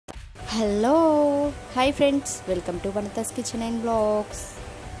Hello hi friends, welcome to వనతాస్ kitchen and blogs.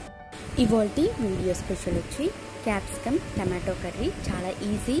 ఇవాల్టి video special వచ్చి capsicum tomato curry. చాలా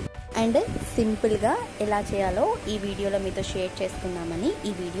easy and సింపుల్గా ఎలా చేయాలో ఈ వీడియోలో మీతో షేర్ చేసుకుందామని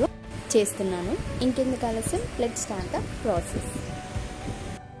ఈ వీడియో చేస్తున్నాను. ఇంకెందుకు ఆలస్యం, లెట్స్ స్టార్ట్ ద ప్రాసెస్.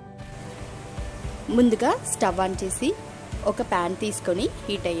 ముందుగా స్టవ్ ఆన్ చేసి ఒక ప్యాన్ తీసుకొని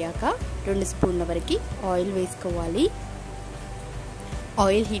హీట్ అయ్యాక 2 స్పూన్ల వరకు ఆయిల్ వేసుకోవాలి.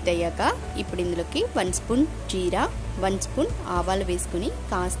 ఆయిల్ హీట్ అయ్యాక ఇప్పుడు ఇందులోకి 1 స్పూన్ జీరా, 1 స్పూన్ ఆవాలు వేసుకుని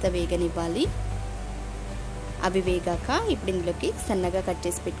కాస్త వేగనివ్వాలి. అవి వేగాక ఇప్పుడు ఇందులోకి సన్నగా కట్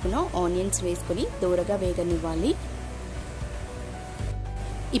చేసి పెట్టుకున్న ఆనియన్స్ వేసుకొని దూరగా వేగనివ్వాలి.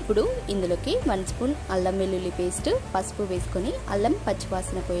 ఇప్పుడు ఇందులోకి 1 స్పూన్ అల్లం వెల్లుల్లి పేస్ట్, పసుపు వేసుకొని అల్లం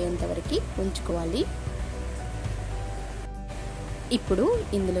పచ్చివాసన పోయేంత వరకు ఉంచుకోవాలి. ఇప్పుడు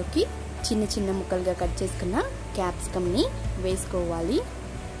ఇందులోకి చిన్న చిన్న ముక్కలుగా కట్ చేసుకున్న క్యాప్సికమ్ని వేసుకోవాలి.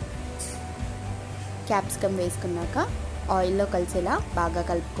 క్యాప్సికమ్ వేసుకున్నాక ఆయిల్లో కలిసేలా బాగా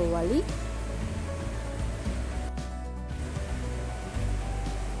కలుపుకోవాలి.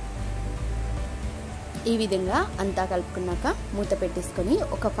 ఈ విధంగా అంతా కలుపుకున్నాక మూత పెట్టేసుకొని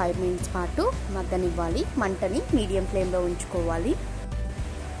ఒక 5 మినిట్స్ పాటు మగ్గనివ్వాలి. మంటని మీడియం ఫ్లేమ్లో ఉంచుకోవాలి.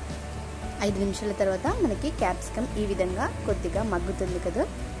 5 నిమిషాల తర్వాత మనకి క్యాప్సికమ్ ఈ విధంగా కొద్దిగా మగ్గుతుంది కదా.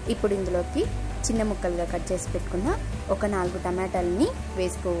 ఇప్పుడు ఇందులోకి చిన్న ముక్కలుగా కట్ చేసి పెట్టుకున్న ఒక 4 టమాటాలని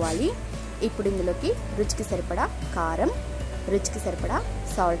వేసుకోవాలి. ఇప్పుడు ఇందులోకి రుచికి సరిపడా కారం, రుచికి సరిపడా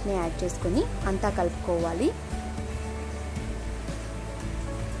సాల్ట్ని యాడ్ చేసుకొని అంతా కలుపుకోవాలి.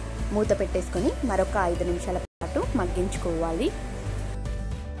 మూత పెట్టేసుకొని మరొక 5 నిమిషాల పాటు మగ్గించుకోవాలి.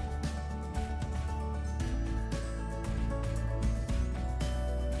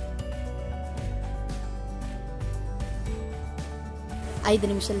 ఐదు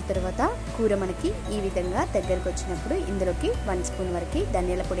నిమిషాల తర్వాత కూర మనకి ఈ విధంగా దగ్గరకు వచ్చినప్పుడు ఇందులోకి 1 స్పూన్ వరకు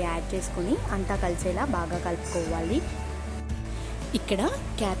ధనియాల పొడి యాడ్ చేసుకొని అంతా కలిసేలా బాగా కలుపుకోవాలి. ఇక్కడ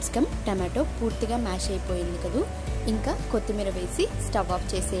క్యాప్సికమ్ టమాటో పూర్తిగా మ్యాష్ అయిపోయింది కదా. ఇంకా కొత్తిమీర వేసి స్టవ్ ఆఫ్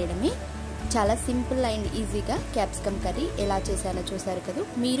చేసేయడమే. చాలా సింపుల్ అండ్ ఈజీగా క్యాప్సికమ్ కర్రీ ఎలా చేశానో చూసారు కదా.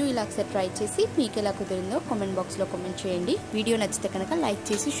 మీరు ఇలా ఒకసారి ట్రై చేసి మీకు ఎలా కుదిరిందో కామెంట్ బాక్స్లో కామెంట్ చేయండి. వీడియో నచ్చితే కనుక లైక్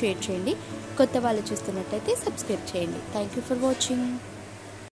చేసి షేర్ చేయండి. కొత్త వాళ్ళు చూస్తున్నట్లయితే సబ్స్క్రైబ్ చేయండి. Thank you for watching.